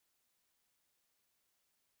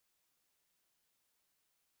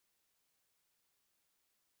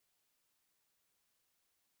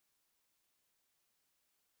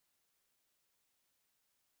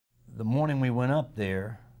the morning we went up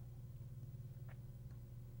there,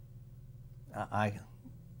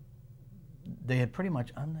 they had pretty much,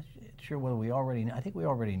 I'm not sure whether we already knew, I think we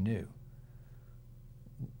already knew.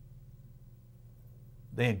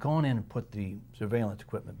 They had gone in and put the surveillance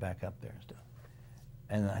equipment back up there and stuff.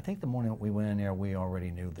 And I think the morning we went in there, we already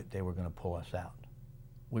knew that they were going to pull us out.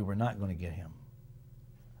 We were not going to get him.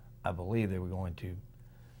 I believe they were going to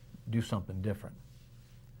do something different.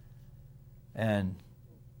 And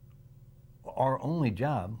our only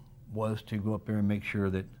job was to go up there and make sure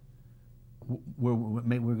that we're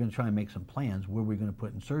going to try and make some plans where we're going to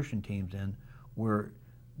put insertion teams in, where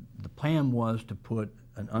the plan was to put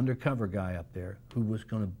an undercover guy up there who was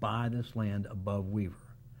going to buy this land above Weaver.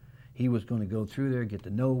 He was going to go through there, get to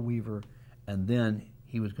know Weaver, and then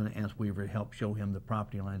he was going to ask Weaver to help show him the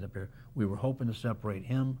property lines up there. We were hoping to separate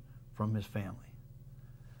him from his family.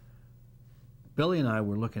 Billy and I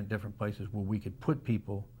were looking at different places where we could put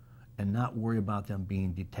people and not worry about them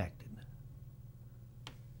being detected.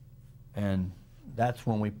 And that's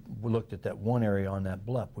when we looked at that one area on that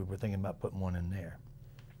bluff. We were thinking about putting one in there.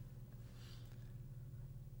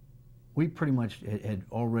 We pretty much had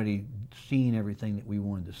already seen everything that we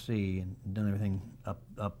wanted to see and done everything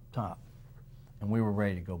up top. And we were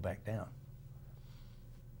ready to go back down.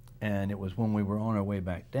 And it was when we were on our way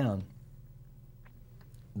back down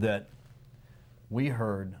that we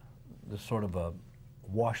heard this sort of a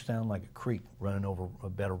wash sound like a creek running over a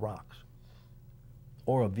bed of rocks.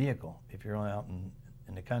 Or a vehicle. If you're out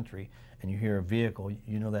in the country and you hear a vehicle,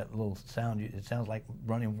 you know that little sound, it sounds like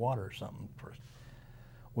running water or something first.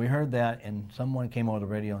 We heard that, and someone came over the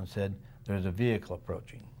radio and said, there's a vehicle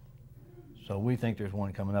approaching. So we think there's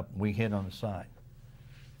one coming up. We hit on the side.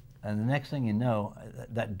 And the next thing you know,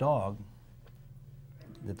 that dog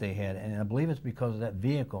that they had, and I believe it's because of that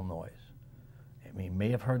vehicle noise. I mean, he may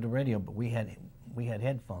have heard the radio, but we had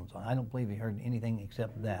headphones on. I don't believe he heard anything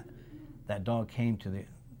except that. That dog came to the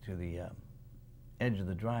edge of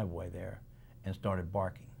the driveway there and started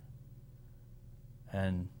barking.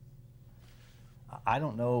 And I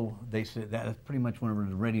don't know, they said that's pretty much whenever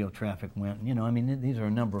the radio traffic went. You know, I mean, these are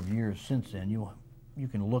a number of years since then. You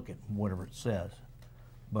can look at whatever it says.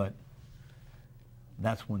 But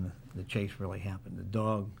that's when the chase really happened. The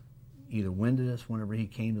dog either winded us whenever he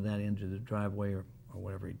came to that end of the driveway or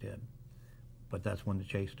whatever he did. But that's when the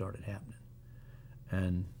chase started happening.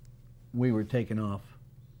 And we were taking off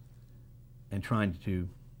and trying to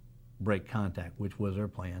break contact, which was our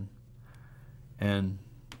plan. And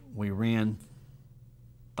we ran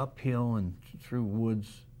uphill and through woods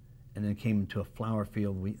and then came into a flower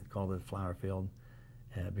field. We called it a flower field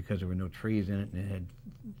because there were no trees in it, and it had,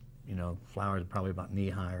 you know, flowers probably about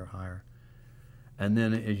knee-high or higher. And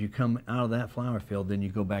then as you come out of that flower field, then you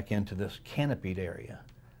go back into this canopied area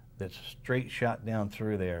that's straight shot down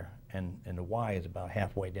through there, and the Y is about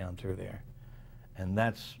halfway down through there. And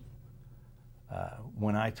that's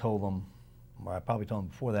when I told them, or I probably told them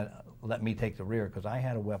before that, let me take the rear, because I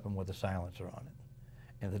had a weapon with a silencer on it.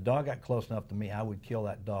 And if the dog got close enough to me, I would kill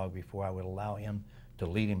that dog before I would allow him to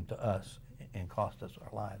lead him to us and cost us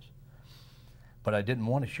our lives. But I didn't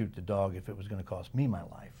want to shoot the dog if it was going to cost me my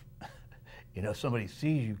life. You know, somebody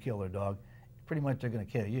sees you kill their dog, pretty much they're going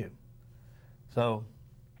to kill you. So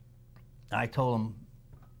I told them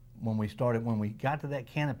when we got to that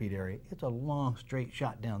canopied area, it's a long, straight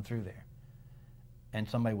shot down through there. And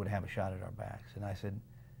somebody would have a shot at our backs. And I said,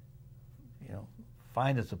 you know,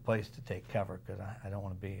 find us a place to take cover, because I don't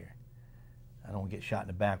want to be here. I don't want to get shot in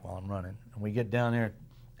the back while I'm running. And we get down there,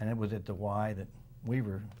 and it was at the Y that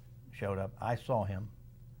Weaver showed up. I saw him,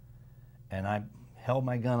 and I held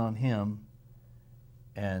my gun on him,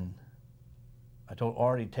 and I told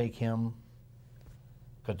Artie to take him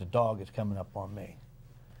because the dog is coming up on me.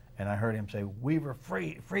 And I heard him say, Weaver,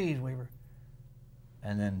 freeze, Weaver.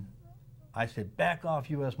 And then I said, back off,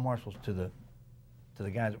 U.S. Marshals, to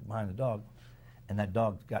the guys behind the dog. And that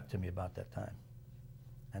dog got to me about that time.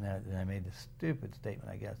 And then I made this stupid statement,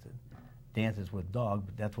 I guess, that dances with dog,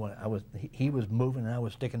 but that's what I was, he was moving and I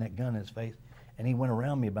was sticking that gun in his face, and he went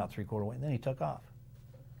around me about 3/4 way, and then he took off.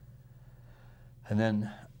 And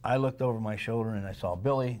then I looked over my shoulder and I saw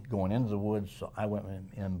Billy going into the woods, so I went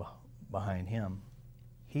in behind him.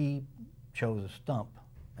 He chose a stump,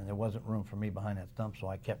 and there wasn't room for me behind that stump, so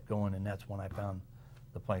I kept going, and that's when I found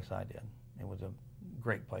the place I did. It was a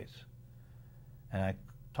great place. And I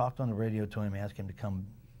talked on the radio to him, asked him to come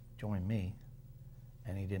join me,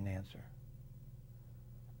 and he didn't answer.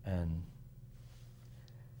 And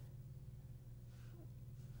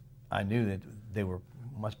I knew that they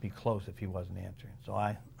must be close if he wasn't answering. So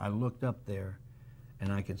I looked up there,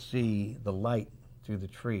 and I could see the light through the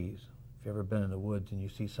trees If you've ever been in the woods and you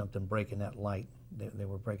see something breaking that light, they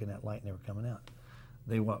were breaking that light and they were coming out.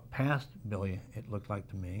 They walked past Billy, it looked like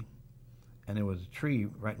to me, and there was a tree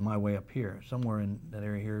right my way up here. Somewhere in that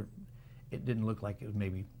area here, it didn't look like it was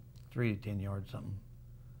maybe 3 to 10 yards something.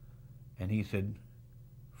 And he said,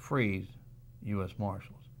 "Freeze, U.S.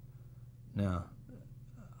 Marshals." Now,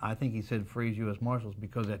 I think he said freeze U.S. Marshals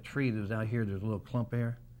because that tree that was out here, there's a little clump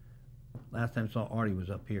there. Last time I saw Artie was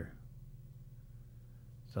up here.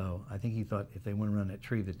 So I think he thought if they went around that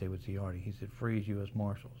tree that they would see Artie. He said, "Freeze U.S.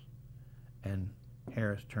 Marshals." And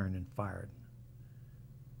Harris turned and fired.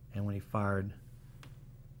 And when he fired,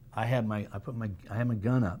 I had my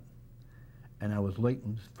gun up, and I was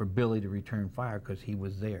waiting for Billy to return fire because he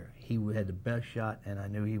was there. He had the best shot, and I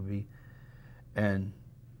knew he would be. And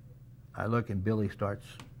I look, and Billy starts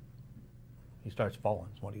falling.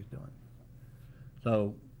 Is what he's doing.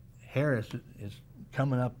 So Harris is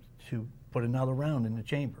coming up to put another round in the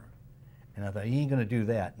chamber, and I thought he ain't going to do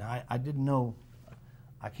that. Now I didn't know.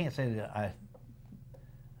 I can't say that I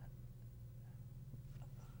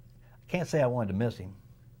can't say I wanted to miss him,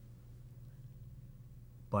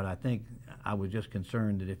 but I think I was just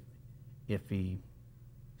concerned that if he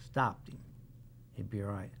stopped him, he'd be all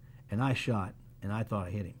right. And I shot, and I thought I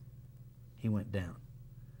hit him. He went down.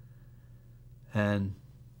 And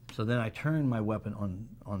so then I turned my weapon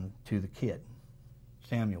on to the kid,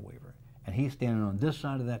 Samuel Weaver, and he's standing on this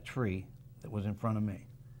side of that tree that was in front of me.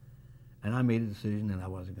 And I made a decision that I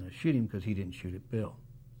wasn't going to shoot him because he didn't shoot at Bill.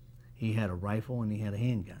 He had a rifle and he had a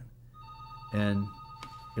handgun. And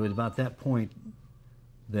it was about that point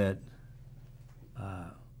that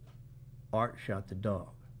Art shot the dog.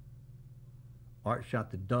 Art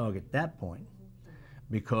shot the dog at that point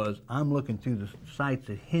because I'm looking through the sights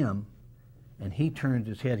at him, and he turns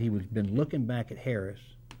his head. He was been looking back at Harris,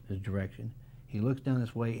 his direction. He looks down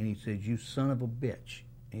this way and he says, "You son of a bitch."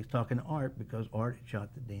 And he's talking to Art because Art had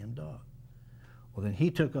shot the damn dog. Well, then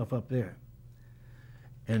he took off up there.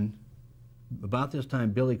 And about this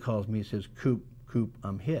time, Billy calls me and says, Coop,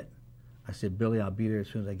 I'm hit." I said, "Billy, I'll be there as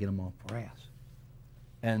soon as I get him off grass."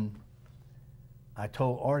 And I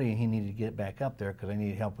told Artie he needed to get back up there because I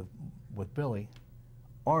needed help with Billy.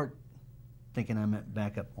 Art, thinking I meant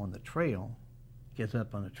back up on the trail, gets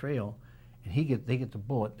up on the trail, and they get the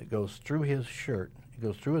bullet that goes through his shirt, it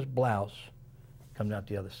goes through his blouse, comes out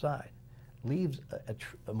the other side, leaves a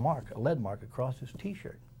lead mark across his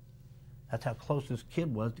T-shirt. That's how close this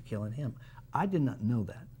kid was to killing him. I did not know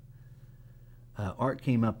that. Art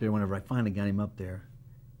came up there whenever I finally got him up there.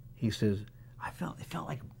 He says, it felt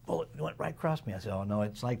like a bullet went right across me. I said, "Oh no,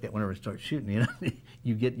 it's like that whenever it starts shooting, you know."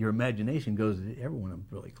 You get, your imagination goes to everyone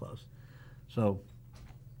really close. So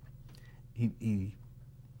he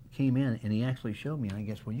came in and he actually showed me, and I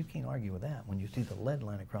guess, well, you can't argue with that when you see the lead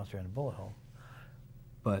line across there in the bullet hole.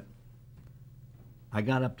 But I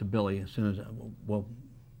got up to Billy as soon as,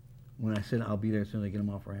 when I said I'll be there as soon as I get him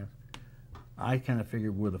off ramp, I kind of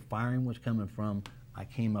figured where the firing was coming from. I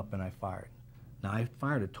came up and I fired. Now, I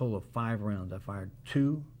fired a total of 5 rounds. I fired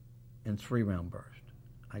 2 and 3 round bursts.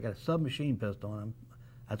 I got a submachine pistol on him.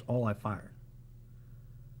 That's all I fired.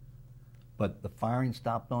 But the firing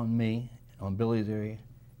stopped on me, on Billy's area,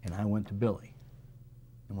 and I went to Billy.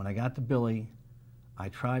 And when I got to Billy, I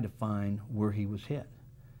tried to find where he was hit.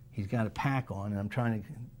 He's got a pack on, and I'm trying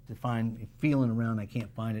to find, feeling around, I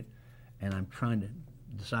can't find it, and I'm trying to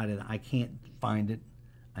decide that I can't find it.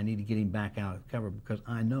 I need to get him back out of cover because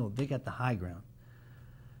I know they got the high ground.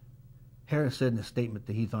 Harris said in a statement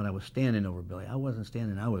that he thought I was standing over Billy. I wasn't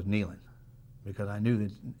standing, I was kneeling because I knew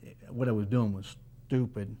that what I was doing was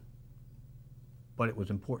stupid, but it was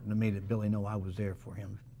important to me that Billy know I was there for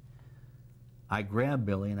him. I grabbed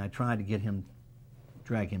Billy and I tried to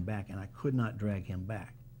drag him back, and I could not drag him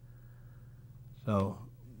back. So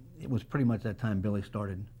it was pretty much that time Billy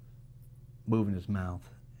started moving his mouth,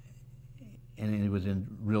 and he was in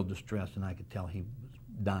real distress, and I could tell he was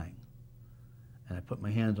dying. And I put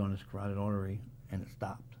my hands on his carotid artery, and it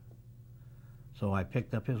stopped. So I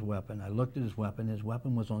picked up his weapon. I looked at his weapon. His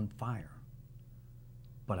weapon was on fire,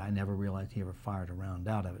 but I never realized he ever fired a round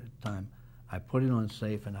out of it at the time. I put it on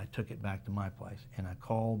safe, and I took it back to my place, and I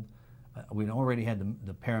called. We'd already had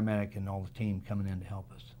the paramedic and all the team coming in to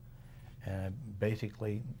help us. And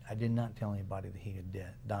basically, I did not tell anybody that he had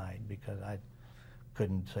died because I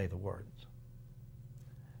couldn't say the words.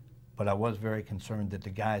 But I was very concerned that the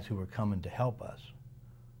guys who were coming to help us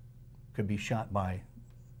could be shot by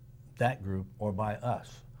that group or by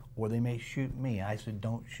us, or they may shoot me. I said,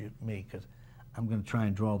 "Don't shoot me," because I'm going to try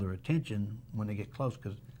and draw their attention when they get close,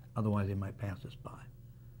 because otherwise they might pass us by.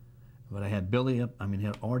 But I had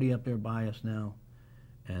had Artie up there by us now,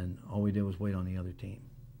 and all we did was wait on the other team.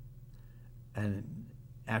 And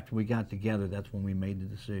after we got together, that's when we made the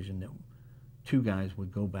decision that 2 guys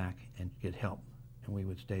would go back and get help, and we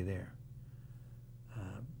would stay there.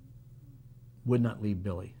 Would not leave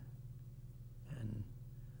Billy. And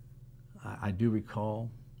I do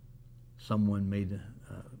recall someone made,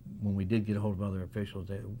 when we did get a hold of other officials,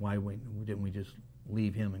 that why didn't we just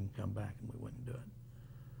leave him and come back, and we wouldn't do it.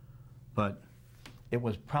 But it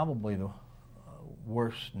was probably the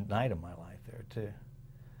worst night of my life there, too.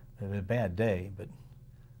 It was a bad day, but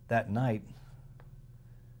that night,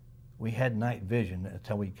 we had night vision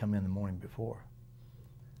until we'd come in the morning before.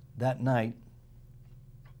 That night,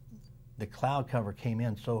 the cloud cover came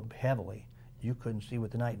in so heavily, you couldn't see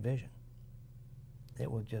with the night vision.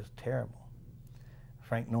 It was just terrible.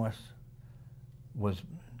 Frank Norris was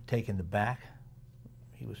taking the back.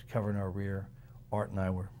 He was covering our rear. Art and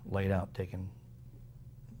I were laid out taking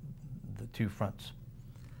the 2 fronts.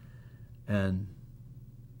 And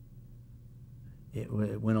it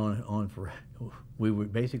went on for, we were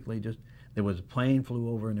basically just, there was a plane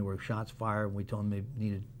flew over and there were shots fired, and we told them they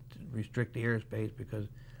needed to restrict the airspace because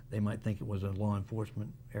they might think it was a law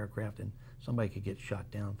enforcement aircraft and somebody could get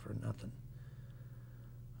shot down for nothing.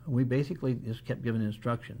 We basically just kept giving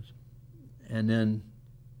instructions. And then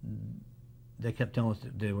they kept telling us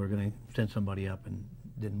that they were going to send somebody up, and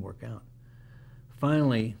it didn't work out.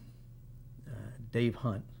 Finally, Dave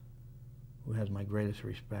Hunt, who has my greatest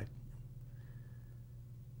respect,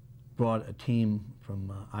 brought a team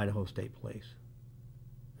from Idaho State Police.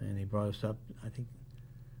 And they brought us up,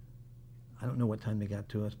 I don't know what time they got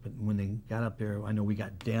to us, but when they got up there, I know we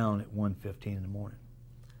got down at 1:15 in the morning.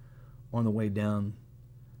 On the way down,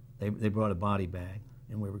 they brought a body bag,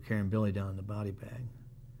 and we were carrying Billy down in the body bag,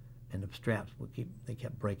 and the straps they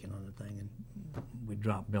kept breaking on the thing, and we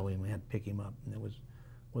dropped Billy and we had to pick him up, and it was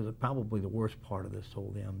probably the worst part of this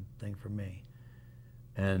whole damn thing for me.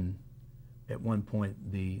 And at one point,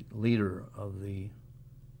 the leader of the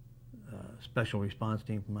special response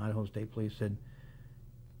team from Idaho State Police said,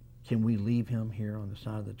 "Can we leave him here on the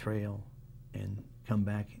side of the trail and come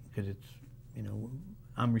back? Because it's,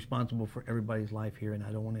 I'm responsible for everybody's life here, and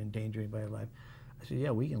I don't want to endanger anybody's life." I said,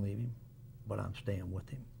 "Yeah, we can leave him, but I'm staying with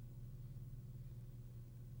him."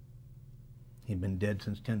 He'd been dead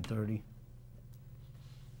since 10:30.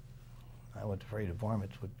 I was afraid the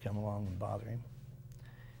varmints would come along and bother him.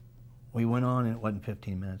 We went on, and it wasn't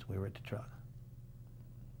 15 minutes. We were at the truck.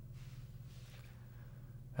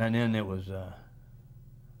 And then it was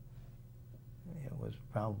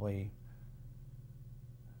probably,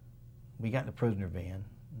 we got in a prisoner van.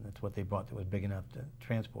 That's what they brought that was big enough to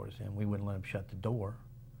transport us in. We wouldn't let them shut the door.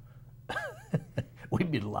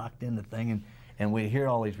 We'd be locked in the thing, and we'd hear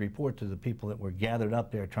all these reports of the people that were gathered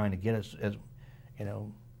up there trying to get us, as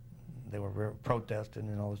they were protesting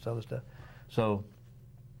and all this other stuff. So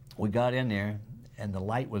we got in there, and the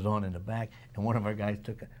light was on in the back, and one of our guys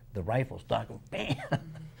took the rifle stock and bam,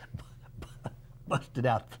 busted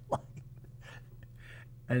out the light.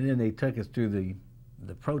 And then they took us through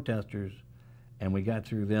the protesters, and we got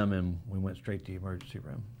through them, and we went straight to the emergency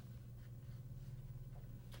room.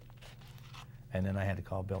 And then I had to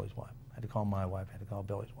call Billy's wife. I had to call my wife, I had to call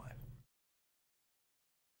Billy's wife.